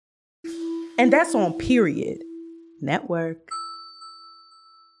And that's on Period Network.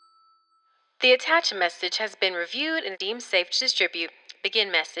 The attached message has been reviewed and deemed safe to distribute.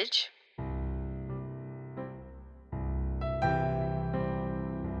 Begin message.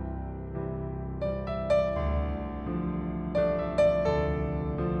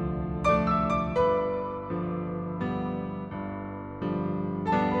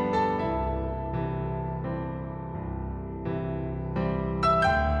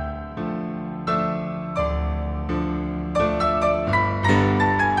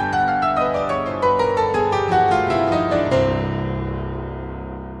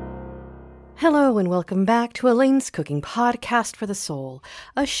 Hello and welcome back to Elaine's Cooking Podcast for the Soul,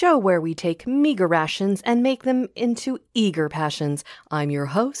 a show where we take meager rations and make them into eager passions. I'm your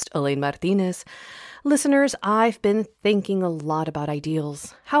host, Elaine Martinez. Listeners, I've been thinking a lot about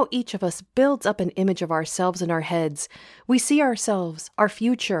ideals, how each of us builds up an image of ourselves in our heads. We see ourselves, our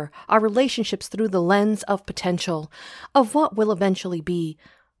future, our relationships through the lens of potential, of what will eventually be,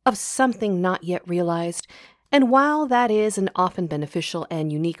 of something not yet realized. And while that is an often beneficial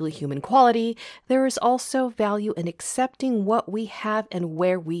and uniquely human quality, there is also value in accepting what we have and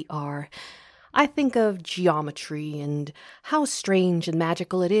where we are. I think of geometry and how strange and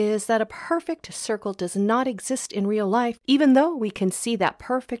magical it is that a perfect circle does not exist in real life, even though we can see that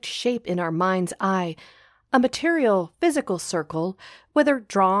perfect shape in our mind's eye. A material, physical circle, whether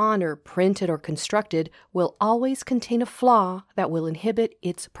drawn or printed or constructed, will always contain a flaw that will inhibit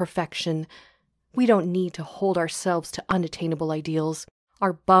its perfection. We don't need to hold ourselves to unattainable ideals.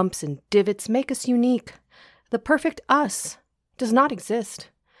 Our bumps and divots make us unique. The perfect us does not exist.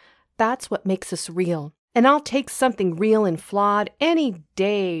 That's what makes us real. And I'll take something real and flawed any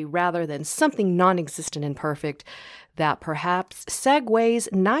day rather than something non-existent and perfect. That perhaps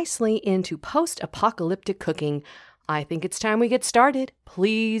segues nicely into post-apocalyptic cooking. I think it's time we get started.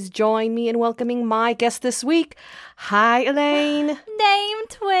 Please join me in welcoming my guest this week. Hi, Elaine. Name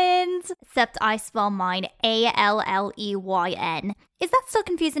twins. Except I spell mine Alleyn. Is that still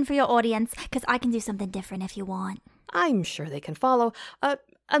confusing for your audience? Because I can do something different if you want. I'm sure they can follow.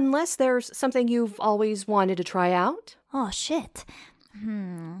 Unless there's something you've always wanted to try out. Oh, shit.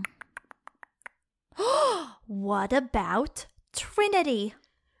 What about Trinity?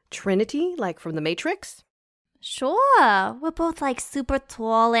 Trinity, like from The Matrix? Sure, we're both like super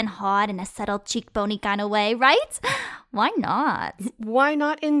tall and hot in a subtle cheekbony kind of way, right? Why not? Why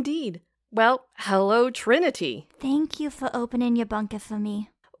not indeed? Well, hello, Trinity. Thank you for opening your bunker for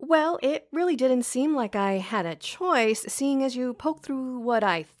me. Well, it really didn't seem like I had a choice, seeing as you poked through what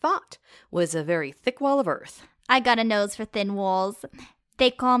I thought was a very thick wall of earth. I got a nose for thin walls. They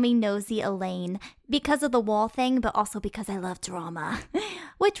call me Nosy Elaine because of the wall thing, but also because I love drama.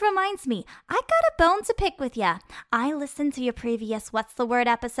 Which reminds me, I got a bone to pick with ya. I listened to your previous What's the Word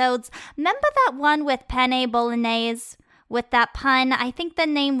episodes. Remember that one with penne bolognese? With that pun, I think the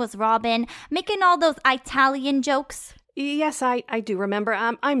name was Robin, making all those Italian jokes. Yes, I do remember.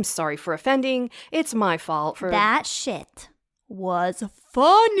 I'm sorry for offending. It's my fault for... That shit was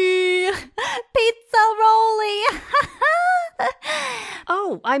funny. Pizza rolly.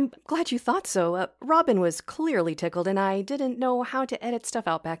 Oh, I'm glad you thought so. Robin was clearly tickled, and I didn't know how to edit stuff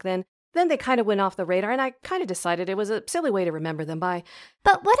out back then. Then they kind of went off the radar, and I kind of decided it was a silly way to remember them by.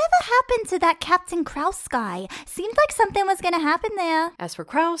 But whatever happened to that Captain Kraus guy? Seemed like something was going to happen there. As for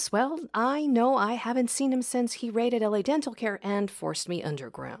Kraus, well, I know I haven't seen him since he raided LA Dental Care and forced me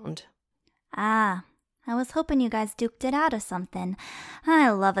underground. Ah, I was hoping you guys duked it out or something. I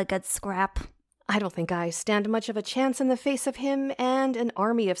love a good scrap. I don't think I stand much of a chance in the face of him and an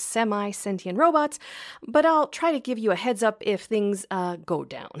army of semi-sentient robots, but I'll try to give you a heads up if things, go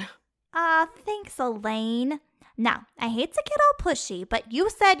down. Thanks, Elaine. Now, I hate to get all pushy, but you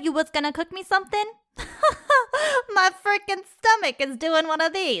said you was gonna cook me something? My frickin' stomach is doing one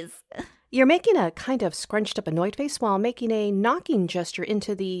of these. You're making a kind of scrunched up annoyed face while making a knocking gesture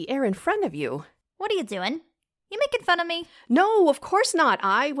into the air in front of you. What are you doing? You making fun of me? No, of course not.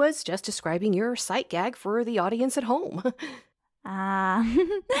 I was just describing your sight gag for the audience at home.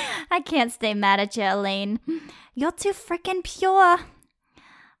 I can't stay mad at you, Elaine. You're too frickin' pure.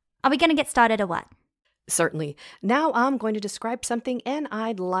 Are we gonna get started or what? Certainly. Now I'm going to describe something, and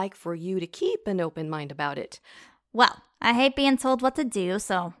I'd like for you to keep an open mind about it. Well, I hate being told what to do,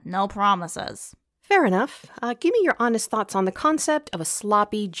 so no promises. Fair enough. Give me your honest thoughts on the concept of a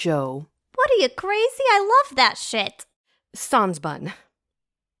sloppy Joe. What are you, crazy? I love that shit. Sans bun.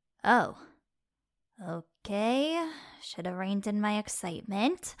 Oh. Okay. Should have reined in my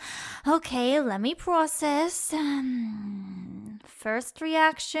excitement. Okay, let me process. First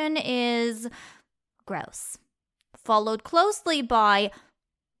reaction is gross. Followed closely by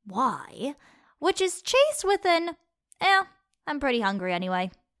why, which is chased with an, I'm pretty hungry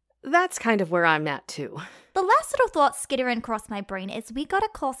anyway. That's kind of where I'm at, too. The last little thought skittering across my brain is we gotta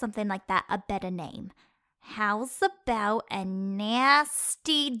call something like that a better name. How's about a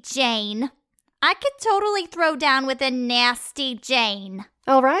Nasty Jane? I could totally throw down with a Nasty Jane.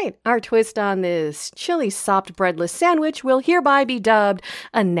 All right, our twist on this chili sopped breadless sandwich will hereby be dubbed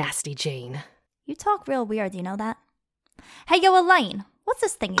a Nasty Jane. You talk real weird, you know that? Hey, yo, Elaine, what's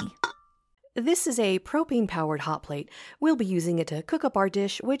this thingy? This is a propane-powered hot plate. We'll be using it to cook up our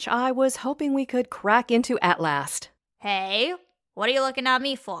dish, which I was hoping we could crack into at last. Hey, what are you looking at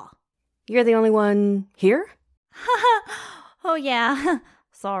me for? You're the only one here? Oh, yeah.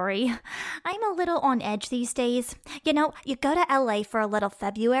 Sorry. I'm a little on edge these days. You know, you go to LA for a little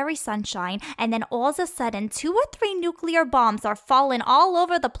February sunshine, and then all of a sudden 2 or 3 nuclear bombs are falling all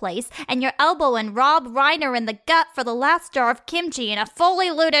over the place, and you're elbowing Rob Reiner in the gut for the last jar of kimchi in a fully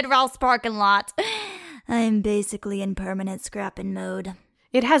looted Ralph's parking lot. I'm basically in permanent scrapping mode.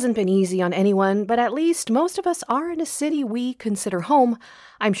 It hasn't been easy on anyone, but at least most of us are in a city we consider home.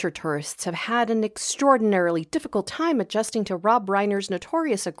 I'm sure tourists have had an extraordinarily difficult time adjusting to Rob Reiner's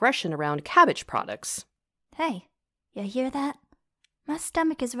notorious aggression around cabbage products. Hey, you hear that? My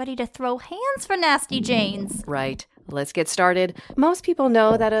stomach is ready to throw hands for Nasty Janes. Right. Let's get started. Most people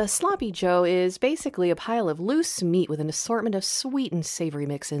know that a sloppy joe is basically a pile of loose meat with an assortment of sweet and savory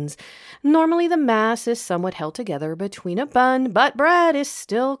mix-ins. Normally the mass is somewhat held together between a bun, but bread is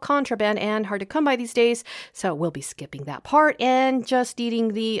still contraband and hard to come by these days, so we'll be skipping that part and just eating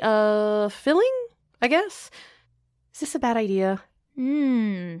the, filling, I guess? Is this a bad idea?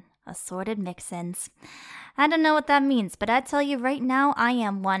 Assorted mix-ins. I don't know what that means, but I tell you right now, I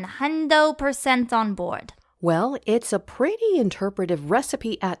am 100% on board. Well, it's a pretty interpretive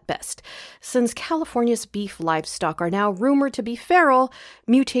recipe at best, since California's beef livestock are now rumored to be feral,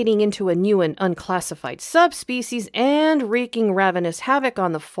 mutating into a new and unclassified subspecies and wreaking ravenous havoc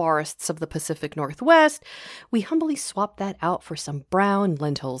on the forests of the Pacific Northwest. We humbly swapped that out for some brown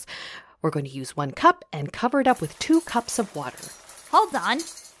lentils. We're going to use 1 cup and cover it up with 2 cups of water. Hold on.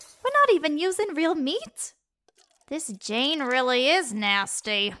 We're not even using real meat? This Jane really is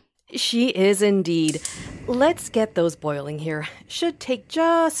nasty. She is indeed. Let's get those boiling here. Should take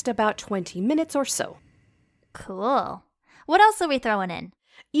just about 20 minutes or so. Cool. What else are we throwing in?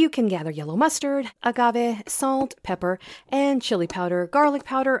 You can gather yellow mustard, agave, salt, pepper, and chili powder, garlic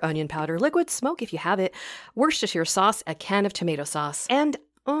powder, onion powder, liquid smoke if you have it, Worcestershire sauce, a can of tomato sauce, and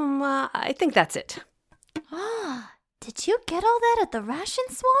I think that's it. Did you get all that at the ration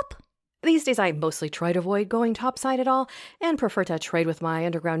swap? These days I mostly try to avoid going topside at all and prefer to trade with my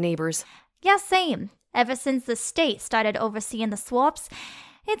underground neighbors. Yeah, same. Ever since the state started overseeing the swaps,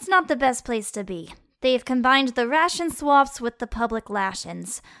 it's not the best place to be. They've combined the ration swaps with the public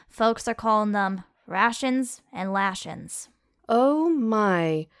lashins. Folks are calling them rations and lashins. Oh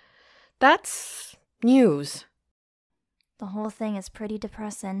my. That's news. The whole thing is pretty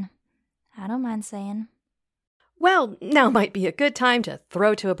depressing. I don't mind saying. Well, now might be a good time to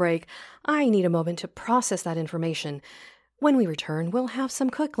throw to a break. I need a moment to process that information. When we return, we'll have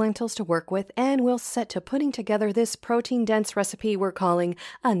some cooked lentils to work with, and we'll set to putting together this protein-dense recipe we're calling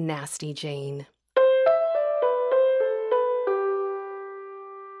a Nasty Jane.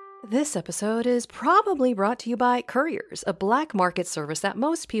 This episode is probably brought to you by Couriers, a black market service that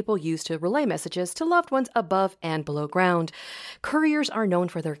most people use to relay messages to loved ones above and below ground. Couriers are known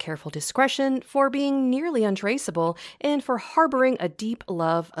for their careful discretion, for being nearly untraceable, and for harboring a deep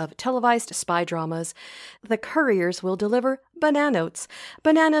love of televised spy dramas. The Couriers will deliver banana notes,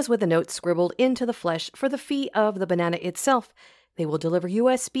 bananas with a note scribbled into the flesh for the fee of the banana itself. They will deliver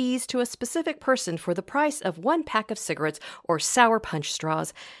USBs to a specific person for the price of 1 pack of cigarettes or sour punch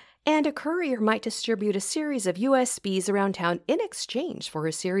straws. And a courier might distribute a series of USBs around town in exchange for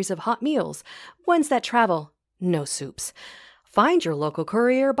a series of hot meals, ones that travel, no soups. Find your local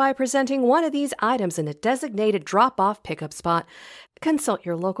courier by presenting one of these items in a designated drop-off pickup spot. Consult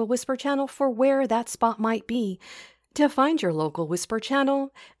your local Whisper channel for where that spot might be. To find your local Whisper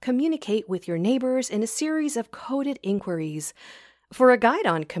channel, communicate with your neighbors in a series of coded inquiries. For a guide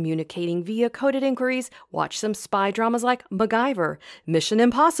on communicating via coded inquiries, watch some spy dramas like MacGyver, Mission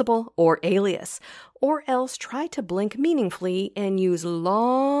Impossible, or Alias. Or else try to blink meaningfully and use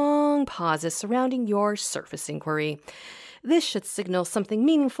long pauses surrounding your surface inquiry. This should signal something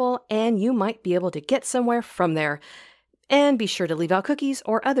meaningful, and you might be able to get somewhere from there. And be sure to leave out cookies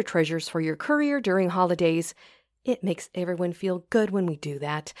or other treasures for your courier during holidays. It makes everyone feel good when we do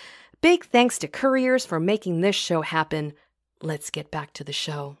that. Big thanks to Couriers for making this show happen. Let's get back to the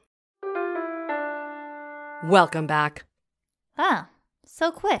show. Welcome back. So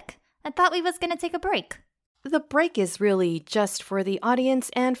quick. I thought we was gonna take a break. The break is really just for the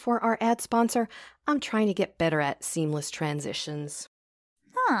audience and for our ad sponsor. I'm trying to get better at seamless transitions.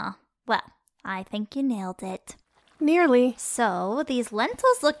 Huh. Well, I think you nailed it. Nearly. So, these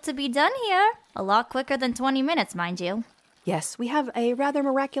lentils look to be done here. A lot quicker than 20 minutes, mind you. Yes, we have a rather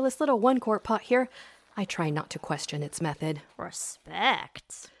miraculous little 1-quart pot here. I try not to question its method.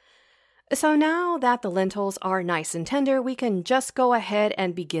 Respect. So now that the lentils are nice and tender, we can just go ahead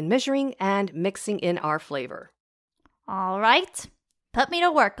and begin measuring and mixing in our flavor. All right. Put me to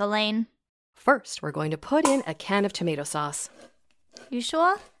work, Elaine. First, we're going to put in a can of tomato sauce. You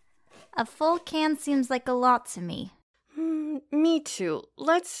sure? A full can seems like a lot to me. Me too.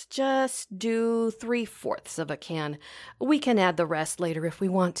 Let's just do 3/4 of a can. We can add the rest later if we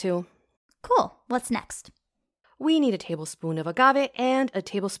want to. Cool. What's next? We need a tablespoon of agave and a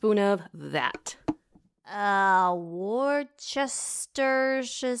tablespoon of that.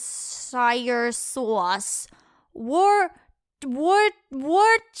 Worcestershire sauce.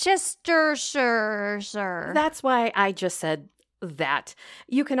 Worcestershire. That's why I just said that.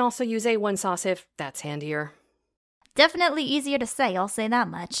 You can also use A1 sauce if that's handier. Definitely easier to say, I'll say that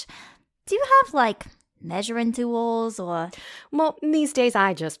much. Do you have, measuring tools or... Well, these days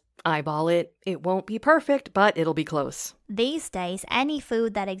I just eyeball it. It won't be perfect, but it'll be close. These days, any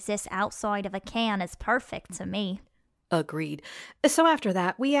food that exists outside of a can is perfect to me. Agreed. So after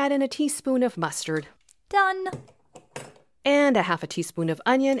that, we add in a teaspoon of mustard. Done. And a 1/2 teaspoon of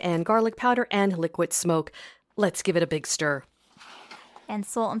onion and garlic powder and liquid smoke. Let's give it a big stir. And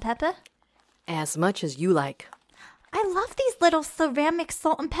salt and pepper? As much as you like. I love these little ceramic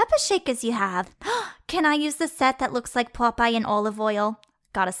salt and pepper shakers you have. Can I use the set that looks like Popeye and olive oil?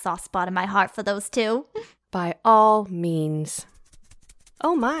 Got a soft spot in my heart for those two. By all means.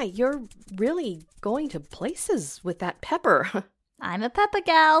 Oh my, you're really going to places with that pepper. I'm a pepper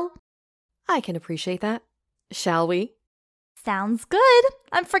gal. I can appreciate that. Shall we? Sounds good.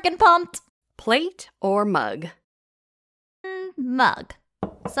 I'm freaking pumped. Plate or mug? Mug.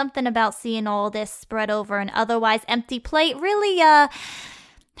 Something about seeing all this spread over an otherwise empty plate really, how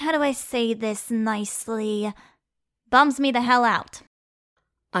do I say this nicely? Bums me the hell out.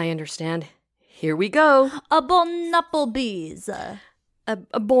 I understand. Here we go. A bon Applebee's.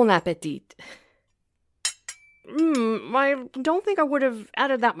 A bon appetit. I don't think I would have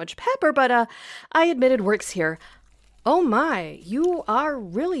added that much pepper, but I admit it works here. Oh my, you are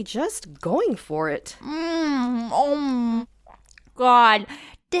really just going for it. Oh God,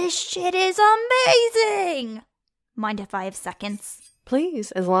 this shit is amazing! Mind if I have seconds?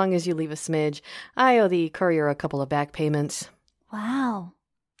 Please, as long as you leave a smidge. I owe the courier a couple of back payments. Wow.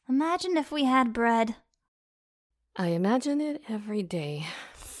 Imagine if we had bread. I imagine it every day.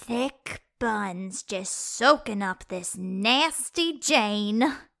 Thick buns just soaking up this nasty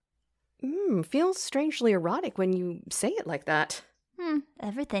Jane. Feels strangely erotic when you say it like that.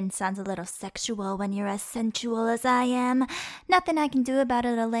 Everything sounds a little sexual when you're as sensual as I am. Nothing I can do about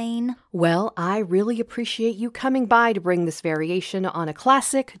it, Elaine. Well, I really appreciate you coming by to bring this variation on a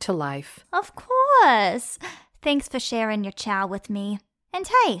classic to life. Of course. Thanks for sharing your chow with me. And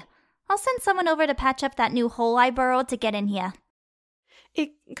hey, I'll send someone over to patch up that new hole I burrowed to get in here.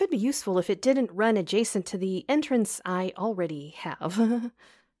 It could be useful if it didn't run adjacent to the entrance I already have.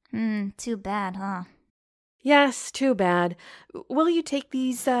 Too bad, huh? Yes, too bad. Will you take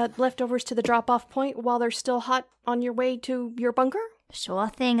these leftovers to the drop-off point while they're still hot on your way to your bunker? Sure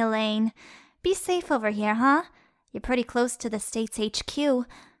thing, Elaine. Be safe over here, huh? You're pretty close to the state's HQ.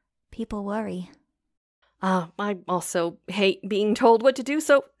 People worry. I also hate being told what to do,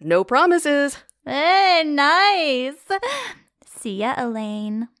 so no promises. Hey, nice! See ya,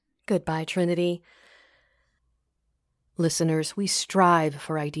 Elaine. Goodbye, Trinity. Listeners, we strive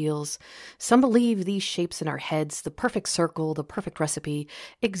for ideals. Some believe these shapes in our heads, the perfect circle, the perfect recipe,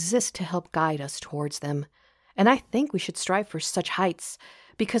 exist to help guide us towards them. And I think we should strive for such heights,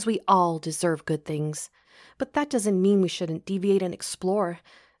 because we all deserve good things. But that doesn't mean we shouldn't deviate and explore.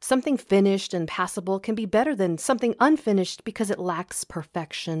 Something finished and passable can be better than something unfinished because it lacks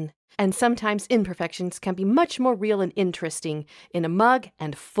perfection. And sometimes imperfections can be much more real and interesting in a mug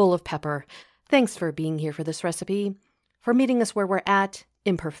and full of pepper. Thanks for being here for this recipe, for meeting us where we're at,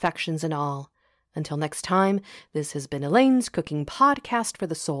 imperfections and all. Until next time, this has been Elaine's Cooking Podcast for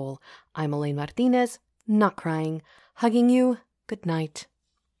the Soul. I'm Elaine Martinez, not crying, hugging you. Good night.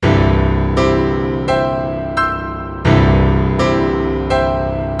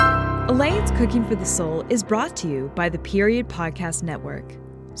 Elaine's Cooking for the Soul is brought to you by the Period Podcast Network.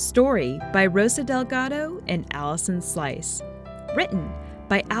 Story by Rosa Delgado and Allison Slice. Written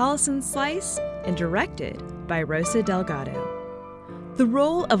by Allison Slice and directed by Rosa Delgado. The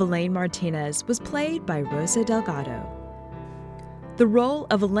role of Elaine Martinez was played by Rosa Delgado. The role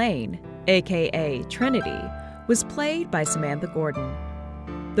of Elaine, aka Trinity, was played by Samantha Gordon.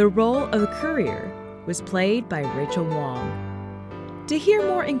 The role of the courier was played by Rachel Wong. To hear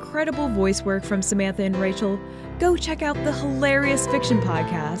more incredible voice work from Samantha and Rachel, go check out the hilarious fiction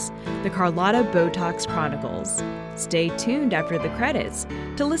podcast, The Carlotta Botox Chronicles. Stay tuned after the credits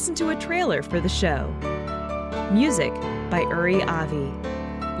to listen to a trailer for the show. Music by Uri Avi.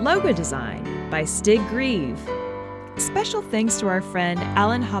 Logo design by Stig Grieve. Special thanks to our friend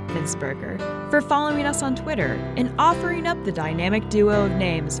Alan Hopfinsberger for following us on Twitter and offering up the dynamic duo of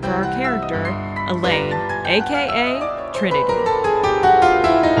names for our character, Elaine, aka Trinity.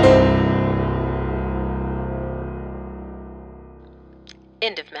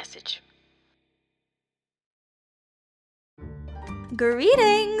 End of message.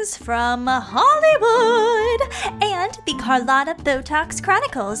 Greetings from Hollywood and the Carlotta Botox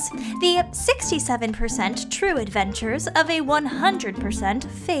Chronicles, the 67% true adventures of a 100%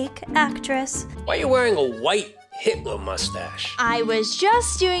 fake actress. Why are you wearing a white Hitler mustache? I was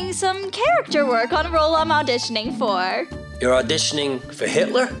just doing some character work on a role I'm auditioning for. You're auditioning for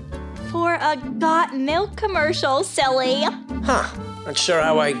Hitler? For a Got Milk commercial, silly. Huh. Not sure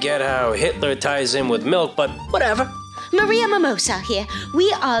how I get how Hitler ties in with milk, but whatever. Maria Mimosa here.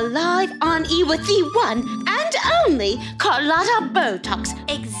 We are live on E with the one and only Carlotta Botox.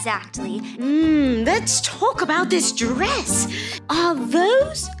 Exactly. Let's talk about this dress. Are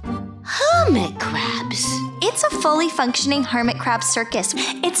those hermit crabs? It's a fully functioning hermit crab circus.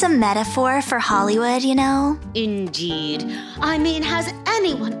 It's a metaphor for Hollywood, you know? Indeed. I mean, has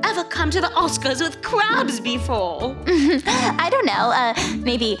anyone ever come to the Oscars with crabs before? I don't know,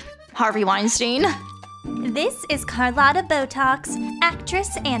 maybe Harvey Weinstein. This is Carlotta Botox,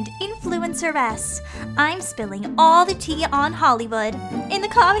 actress and influenceress. I'm spilling all the tea on Hollywood in the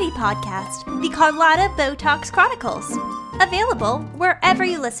comedy podcast, The Carlotta Botox Chronicles. Available wherever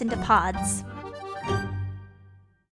you listen to pods.